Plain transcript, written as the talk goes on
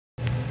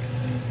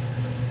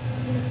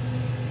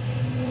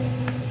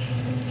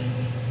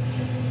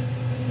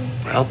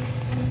Well,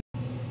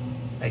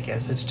 I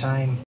guess it's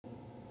time.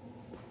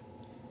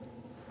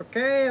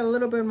 Okay, a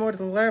little bit more to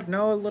the left.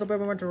 No, a little bit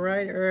more to the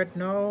right.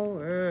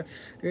 No.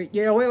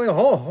 Yeah. Wait.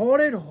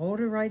 Hold it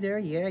right there.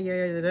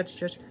 Yeah. That's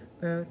just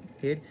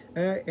it.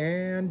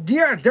 And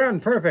yeah, done.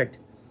 Perfect.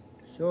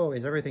 So,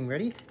 is everything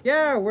ready?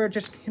 Yeah, we're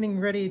just getting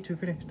ready to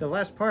finish the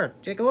last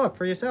part. Take a look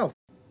for yourself.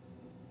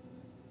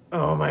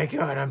 Oh my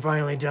god, I'm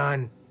finally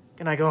done.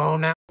 Can I go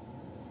home now?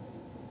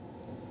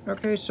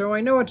 Okay, so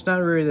I know it's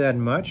not really that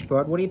much,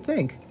 but what do you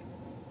think?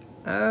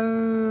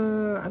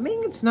 I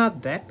mean, it's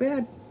not that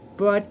bad,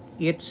 but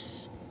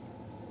it's,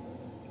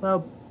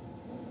 well,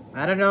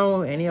 I don't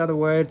know any other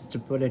words to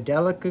put it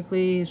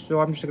delicately,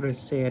 so I'm just gonna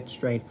say it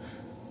straight.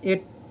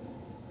 It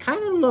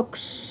kind of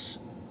looks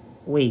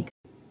weak.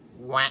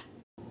 What?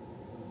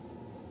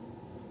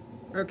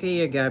 Okay,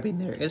 you got me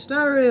there. It's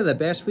not really the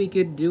best we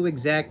could do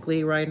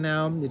exactly right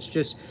now. It's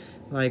just,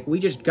 like, we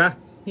just got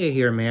you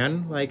here,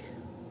 man. Like,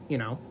 you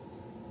know.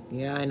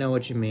 Yeah, I know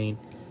what you mean.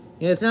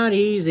 Yeah, it's not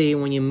easy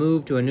when you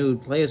move to a new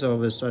place all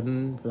of a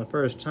sudden for the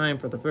first time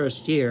for the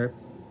first year.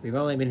 We've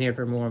only been here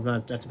for more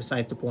months. That's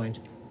besides the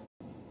point.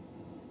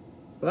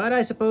 But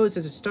I suppose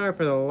it's a start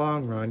for the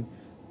long run.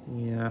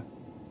 Yeah.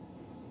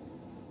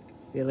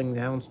 Feeling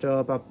down still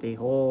about the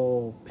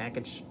whole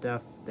package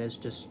stuff that's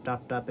just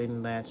stuffed up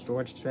in that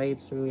storage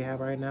space we have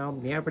right now?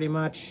 Yeah, pretty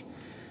much.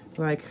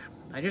 Like,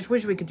 I just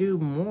wish we could do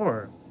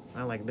more.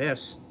 Not like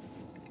this.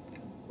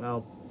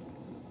 Well,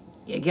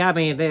 you got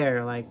me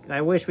there. Like,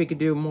 I wish we could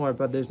do more,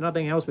 but there's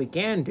nothing else we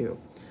can do.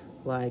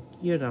 Like,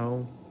 you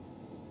know.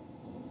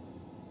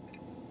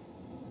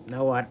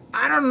 Know what?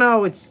 I don't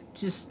know. It's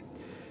just...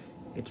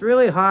 It's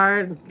really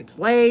hard. It's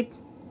late.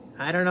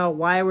 I don't know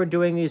why we're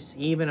doing this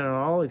even at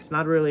all. It's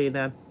not really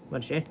that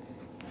much.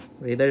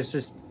 There's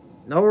just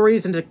no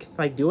reason to,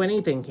 like, do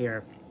anything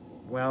here.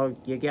 Well,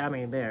 you got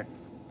me there.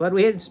 But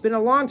it's been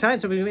a long time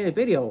since we made a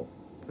video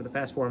for the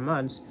past 4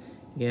 months.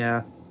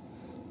 Yeah.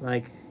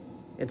 Like,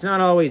 it's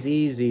not always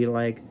easy,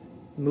 like,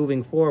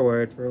 moving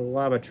forward for a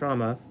lot of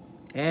trauma.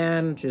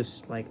 And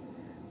just, like,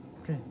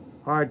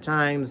 hard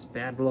times,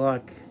 bad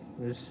luck.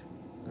 It was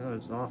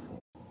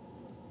awful.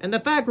 And the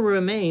fact will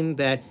remain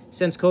that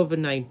since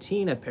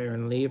COVID-19,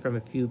 apparently, from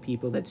a few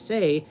people that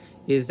say,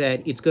 is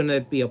that it's going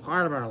to be a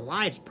part of our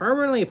lives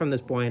permanently from this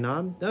point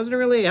on, doesn't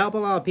really help a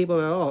lot of people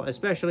at all,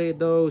 especially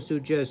those who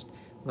just,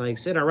 like,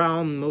 sit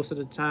around most of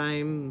the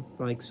time,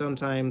 like,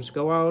 sometimes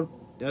go out,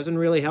 doesn't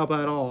really help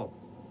at all.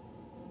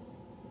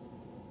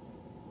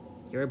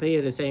 You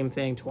repeated the same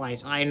thing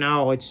twice. I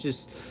know, it's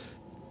just...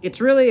 It's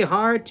really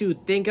hard to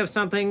think of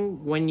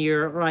something when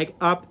you're, like,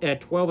 up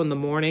at 12 in the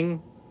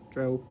morning.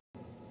 True.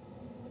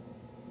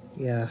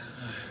 Yeah,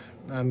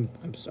 I'm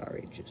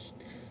sorry, just...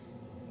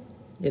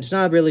 It's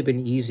not really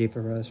been easy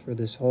for us for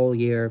this whole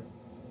year.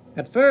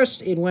 At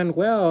first, it went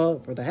well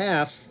for the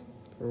half.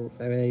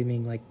 I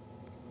mean, like,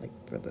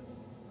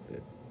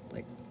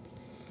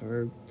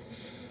 for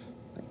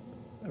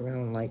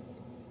around, like,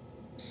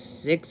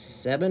 6,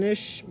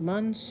 7-ish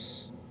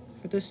months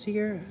for this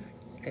year,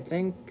 I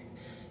think.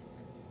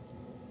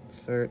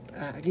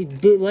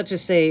 Let's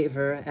just say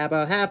for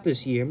about half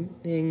this year,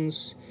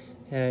 things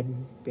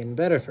had been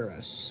better for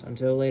us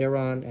until later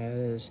on,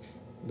 as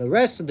the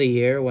rest of the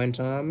year went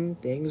on,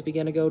 things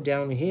began to go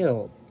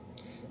downhill.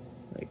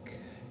 Like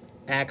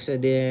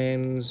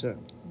accidents,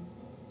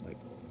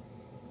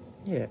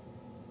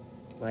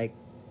 like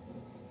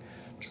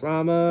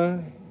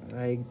trauma,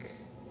 like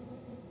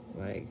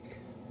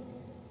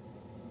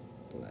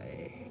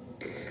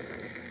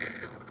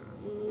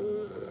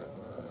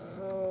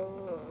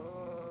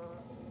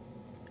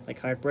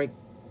heartbreak.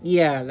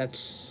 Yeah, I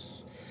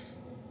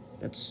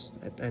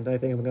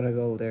think I'm gonna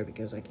go there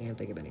because I can't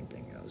think of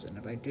anything else. And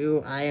if I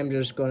do, I am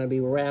just gonna be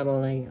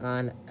rambling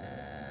on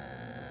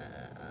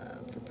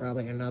for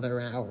probably another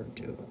hour or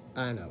two.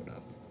 I don't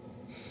know.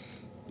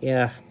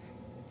 Yeah.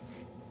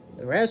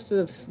 The rest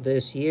of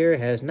this year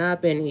has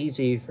not been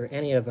easy for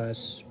any of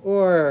us,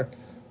 or,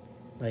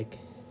 like,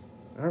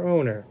 our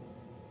owner.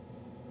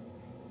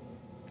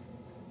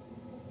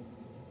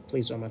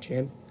 Please don't much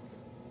him.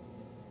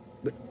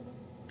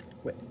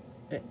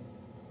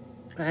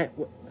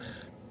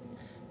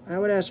 I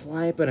would ask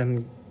why, but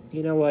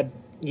you know what?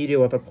 You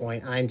do have a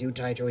point. I'm too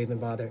tired to even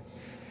bother.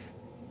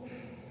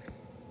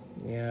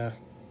 Yeah.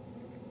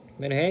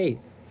 But hey,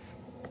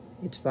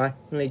 it's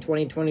finally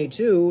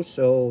 2022,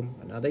 so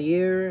another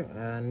year,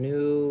 a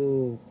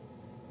new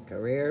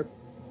career.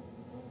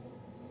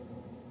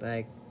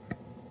 Like,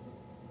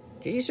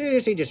 did you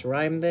seriously just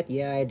rhyme that?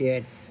 Yeah, I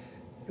did.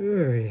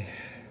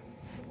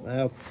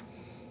 Well,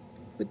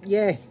 but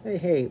yeah,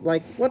 hey,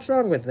 like, what's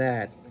wrong with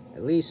that?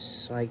 At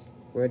least, like,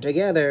 we're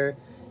together.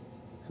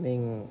 I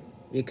mean,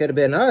 it could have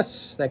been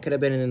us that could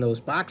have been in those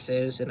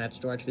boxes in that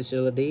storage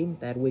facility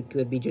that we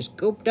could be just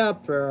cooped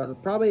up for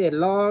probably a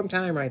long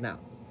time right now.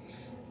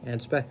 And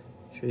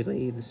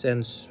especially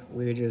since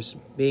we're just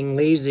being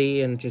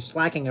lazy and just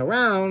slacking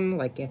around,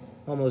 like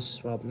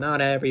almost, well, not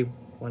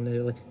everyone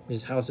in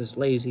his house is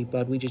lazy,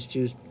 but we just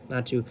choose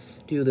not to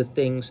do the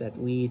things that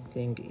we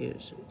think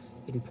is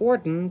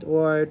important,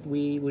 or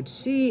we would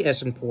see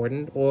as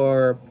important,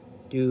 or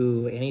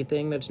do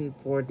anything that's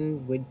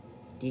important.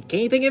 Can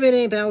you think of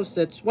anything else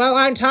that's... Well,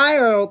 I'm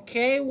tired,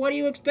 okay? What do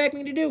you expect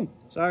me to do?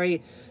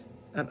 Sorry.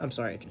 I'm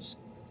sorry,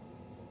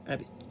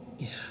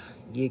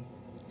 you...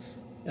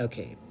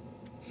 Okay.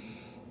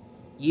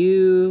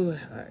 You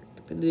are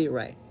completely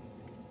right.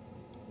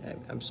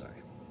 I'm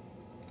sorry.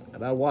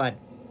 About what?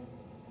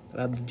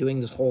 About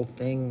doing this whole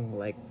thing,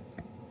 like...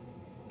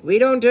 We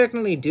don't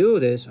technically do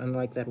this,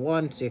 unlike that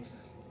one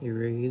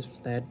series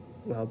that,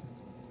 well,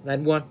 that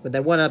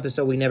one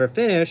episode we never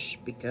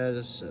finished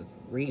because of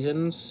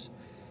reasons,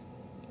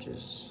 which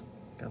is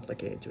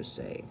complicated to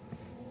say.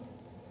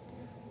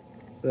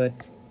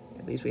 But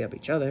at least we have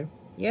each other.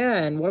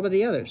 Yeah, and what about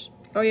the others?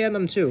 Oh yeah,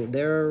 them too.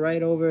 They're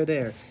right over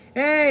there.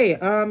 Hey,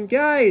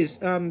 guys,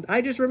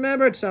 I just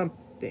remembered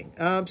something.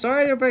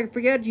 Sorry if I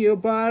forget you,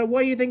 but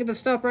what do you think of the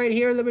stuff right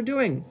here that we're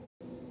doing?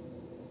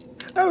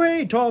 Oh,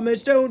 hey,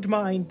 Thomas, don't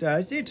mind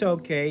us. It's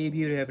okay if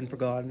you haven't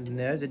forgotten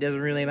this. It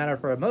doesn't really matter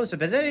for most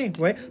of us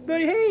anyway.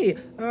 But hey,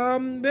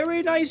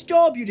 very nice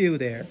job you do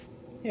there.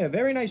 Yeah,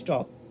 very nice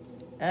job.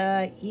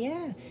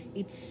 Yeah,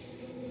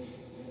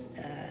 it's,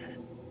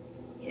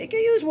 it could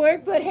use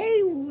work, but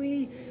hey,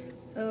 we,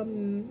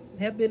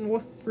 have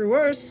been through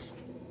worse.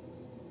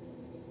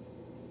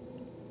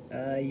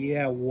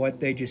 Yeah, what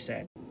they just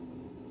said.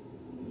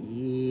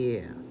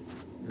 Yeah,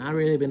 not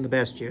really been the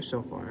best year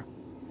so far.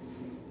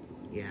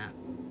 Yeah.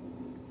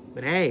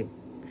 But hey,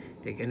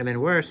 it could have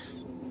been worse.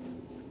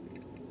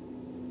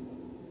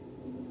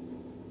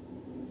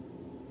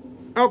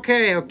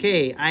 Okay,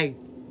 okay,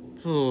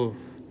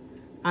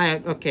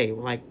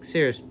 like,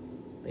 seriously.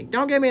 Like,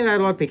 don't give me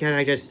that look because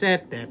I just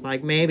said that.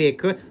 Like, maybe it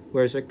could.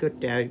 Where's it could?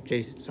 Dad,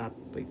 Jason, stop.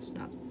 Please,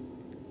 stop.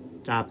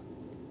 Stop.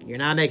 You're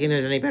not making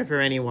this any better for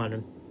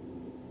anyone.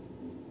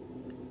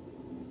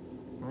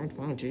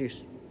 Fine,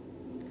 jeez.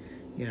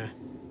 Yeah.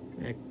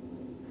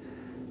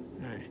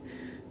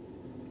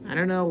 I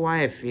don't know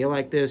why I feel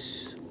like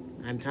this.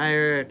 I'm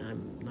tired.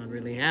 I'm not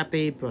really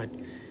happy, but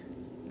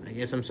I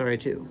guess I'm sorry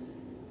too.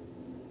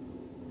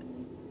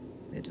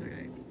 It's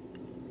okay.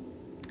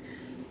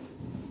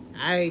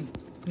 I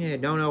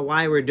don't know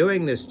why we're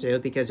doing this too,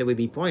 because it would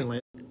be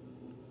pointless.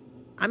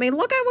 I mean,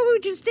 look at what we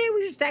just did.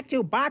 We just stacked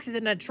 2 boxes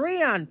and a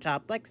tree on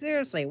top. Like,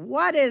 seriously,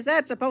 what is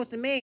that supposed to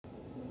mean?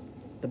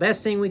 The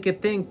best thing we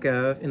could think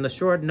of in the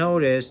short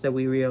notice that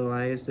we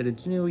realized that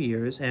it's New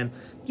Year's, and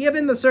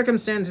given the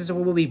circumstances of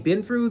what we've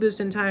been through this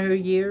entire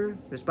year,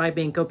 despite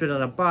being coated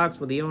on a box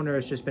where the owner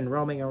has just been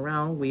roaming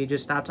around, we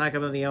just stopped talking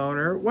about the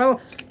owner. Well,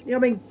 I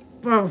mean,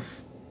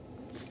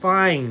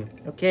 fine,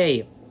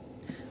 okay.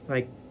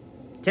 Like,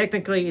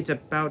 technically it's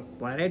about,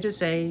 what did I just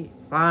say?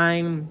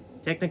 Fine.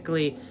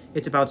 Technically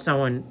it's about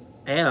someone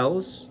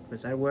else.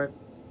 Does that work?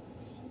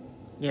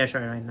 Yeah,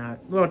 sure, why not?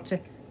 Well,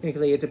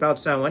 technically, it's about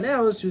someone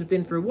else who's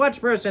been through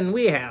much worse than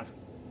we have.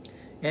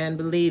 And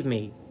believe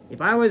me,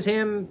 if I was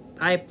him,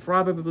 I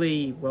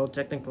probably, well,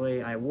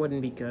 technically, I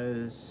wouldn't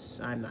because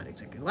I'm not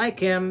exactly like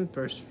him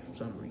for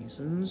some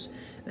reasons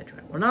that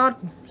I will not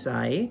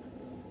say.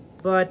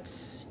 But,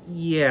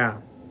 yeah,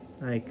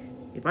 like,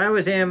 if I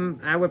was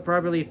him, I would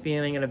probably be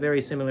feeling in a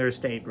very similar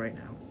state right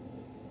now.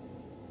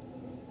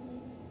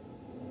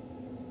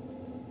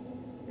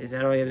 Is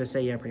that all you have to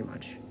say? Yeah, pretty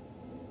much.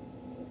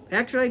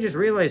 Actually, I just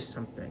realized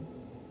something.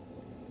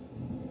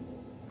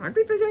 Aren't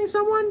we forgetting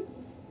someone?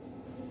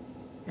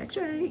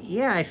 Actually,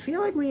 yeah, I feel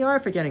like we are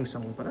forgetting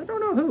someone, but I don't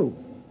know who.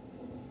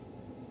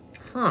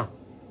 Huh.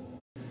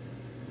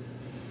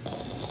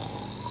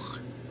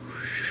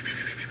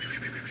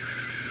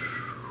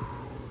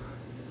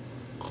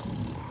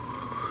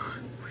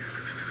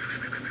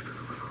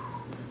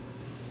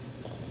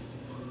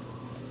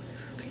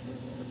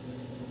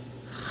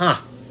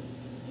 Huh.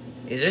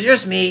 Is it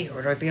just me,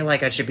 or do I feel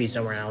like I should be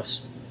somewhere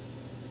else?